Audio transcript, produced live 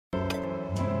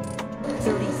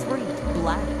33,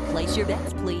 black. Place your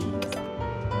bets, please.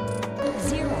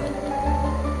 0.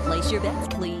 Place your bets,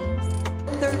 please.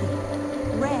 30,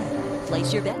 red.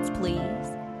 Place your bets, please.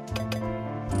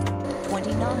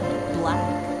 29,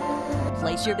 black.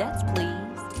 Place your bets, please.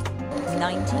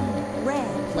 19,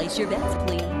 red. Place your bets,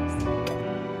 please.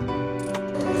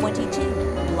 22,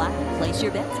 black. Place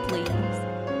your bets, please.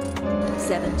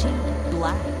 17,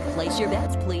 black. Place your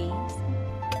bets, please.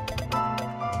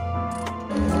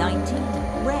 19,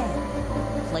 red.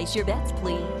 Place your bets,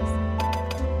 please.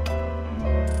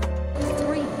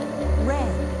 3,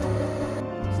 red.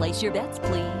 Place your bets,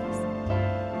 please.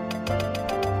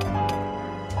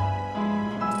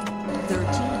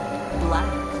 13,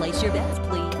 black. Place your bets,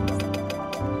 please.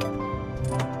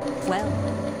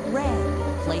 12, red.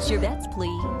 Place your bets,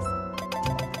 please.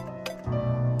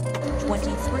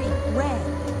 23, red.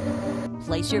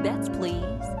 Place your bets, please.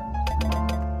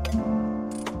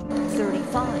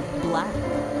 35, black.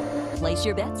 Place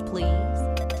your bets, please.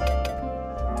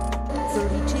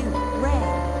 32,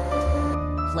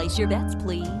 red. Place your bets,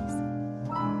 please.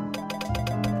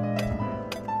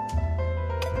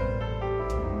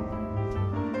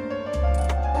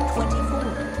 24,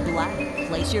 black.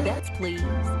 Place your bets, please.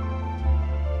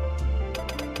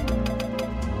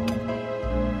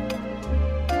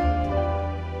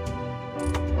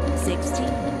 16,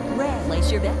 red.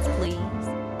 Place your bets, please.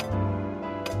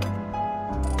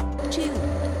 2,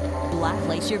 black.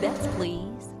 Place your bets,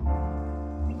 please.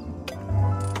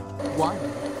 1,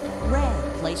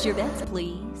 red. Place your bets,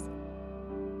 please.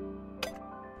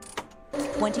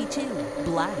 22,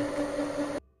 black.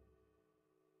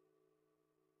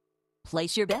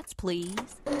 Place your bets, please.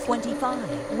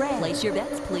 25, red. Place your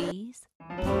bets, please.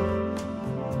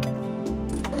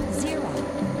 0.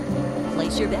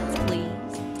 Place your bets, please.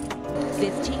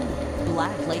 15,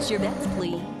 black. Place your bets,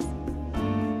 please.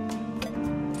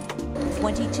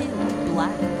 22,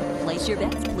 black. Place your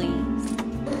bets, please.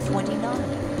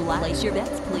 29, black. Place your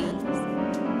bets, please.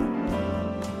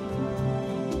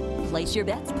 Place your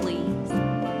bets, please.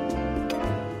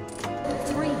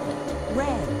 3,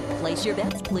 red. Place your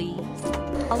bets, please.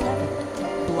 11,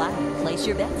 black. Place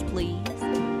your bets, please.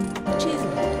 2,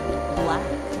 black.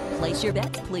 Place your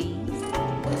bets, please.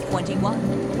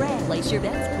 21, red. Place your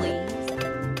bets, please.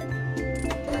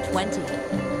 20,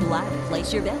 black.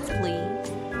 Place your bets, please.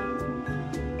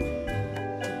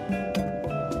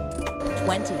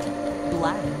 20,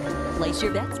 black. Place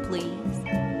your bets, please.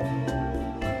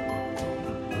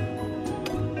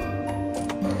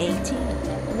 18,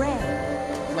 red.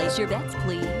 Place your bets,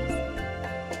 please.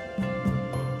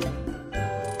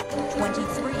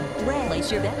 23, red.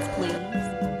 Place your bets, please.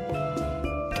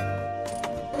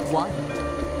 1,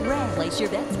 red. Place your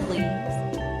bets, please.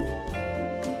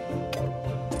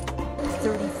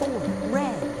 34,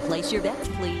 red. Place your bets,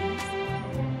 please.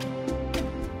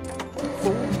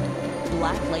 4,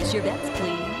 black. Place your bets,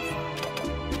 please.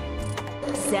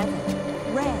 7,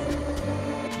 red.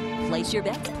 Place your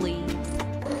bets, please.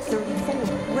 34,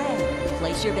 red.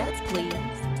 Place your bets, please.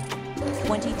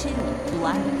 22,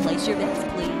 black. Place your bets,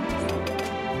 please.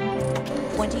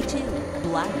 22,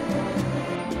 black.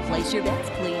 Place your bets,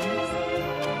 please.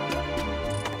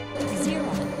 0.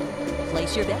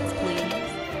 Place your bets, please.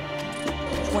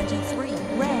 23,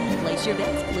 red. Place your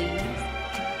bets, please.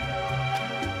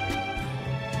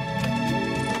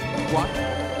 1,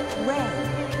 red.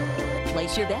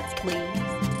 Place your bets,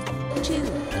 please. 2,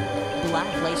 black.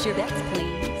 Place your bets,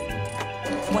 please.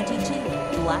 22,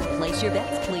 black. Place your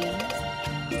bets, please.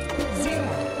 0.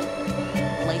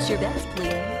 Place your bets,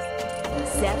 please.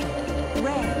 7,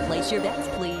 red. Place your bets,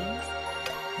 please.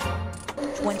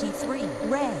 23,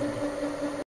 red.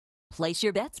 Place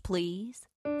your bets, please.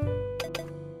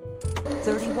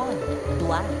 31,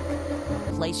 black.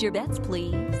 Place your bets,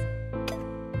 please.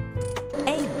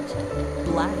 8,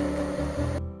 black.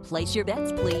 Place your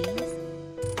bets, please.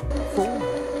 4,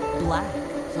 black.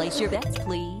 Place your bets,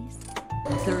 please.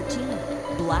 13,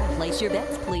 black. Place your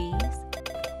bets, please.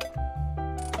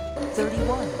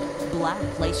 31, black.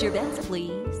 Place your bets,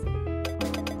 please.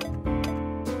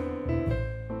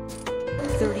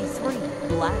 33,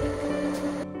 black.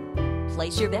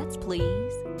 Place your bets,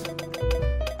 please.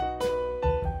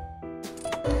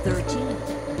 13,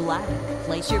 black.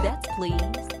 Place your bets, please.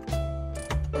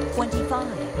 25,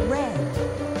 red.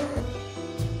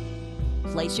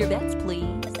 Place your bets,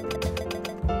 please.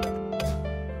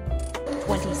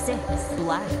 26,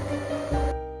 black.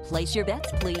 Place your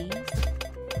bets, please.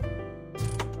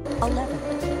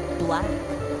 11, black.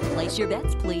 Place your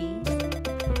bets, please.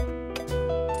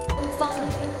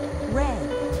 5, red.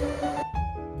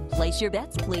 Place your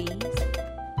bets, please.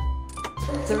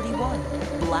 31,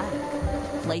 black.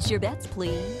 Place your bets,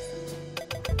 please.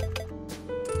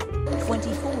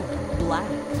 24, black.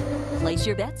 Place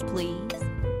your bets, please.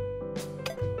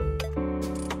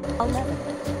 11,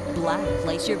 black.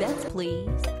 Place your bets, please.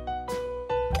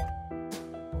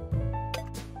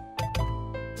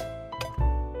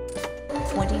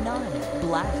 29,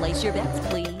 black. Place your bets,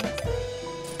 please.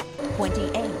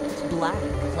 28, black.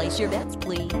 Place your bets,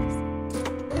 please.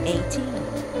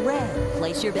 18, red.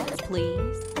 Place your bets,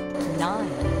 please. 9,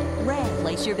 red.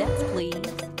 Place your bets, please.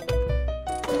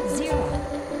 0.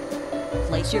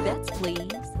 Place your bets, please.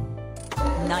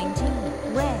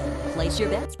 19, red. Place your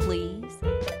bets, please.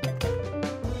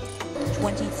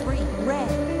 23, red.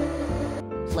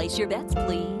 Place your bets,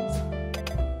 please.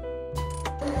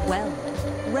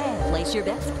 12, red. Place your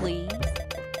bets, please.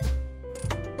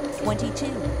 22,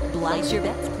 black. Place your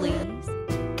bets, please.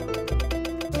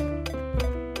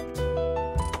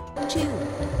 2,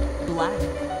 black.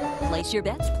 Place your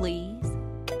bets, please.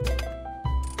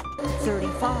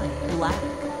 35, black.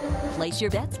 Place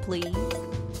your bets, please.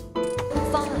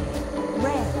 5,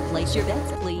 red. Place your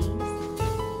bets, please.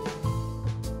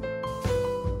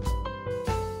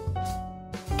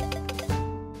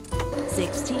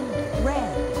 16,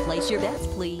 red. Place your bets,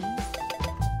 please.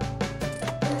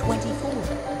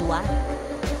 24, black.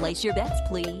 Place your bets,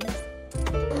 please.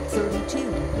 32,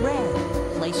 red.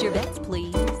 Place your bets,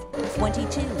 please.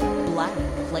 22, black.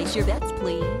 Place your bets,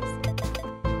 please.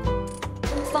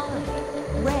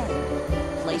 5, red.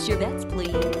 Place your bets,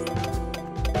 please.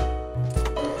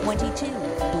 22,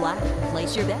 black.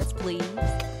 Place your bets, please.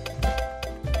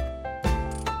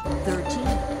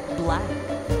 13, black.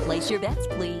 Place your bets,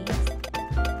 please.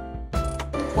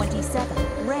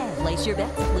 27, red. Place your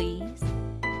bets, please.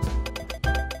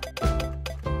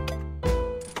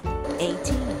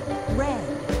 18, red.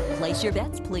 Place your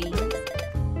bets, please.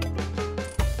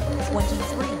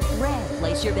 23, red.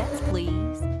 Place your bets,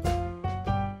 please.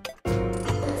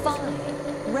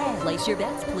 5, red. Place your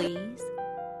bets, please.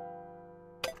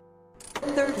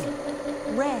 30,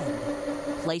 red.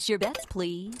 Place your bets,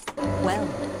 please.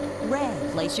 12,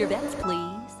 red. Place your bets,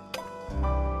 please.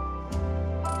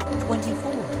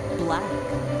 24, black.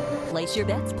 Place your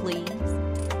bets, please.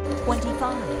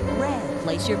 25, red.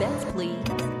 Place your bets, please.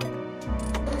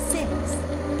 6,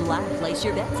 black. Place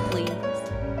your bets, please.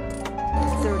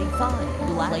 35,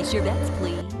 black. Place your bets,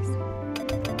 please.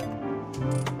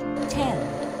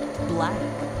 10, black.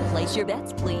 Place your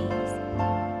bets, please.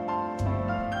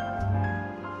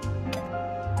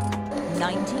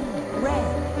 19, red.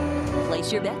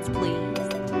 Place your bets, please.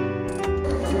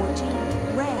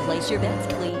 14, red. Place your bets,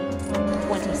 please.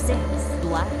 26,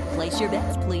 black. Place your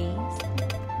bets, please.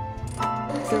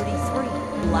 33,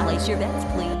 black. Place your bets,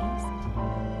 please.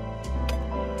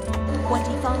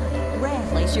 25, red.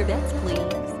 Place your bets, please.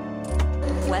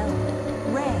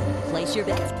 12, red. Place your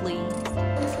bets, please.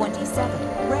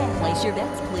 27, red. Place your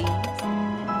bets, please.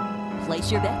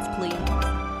 Place your bets, please.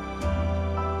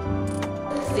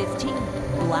 15,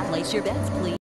 black. Place your bets, please.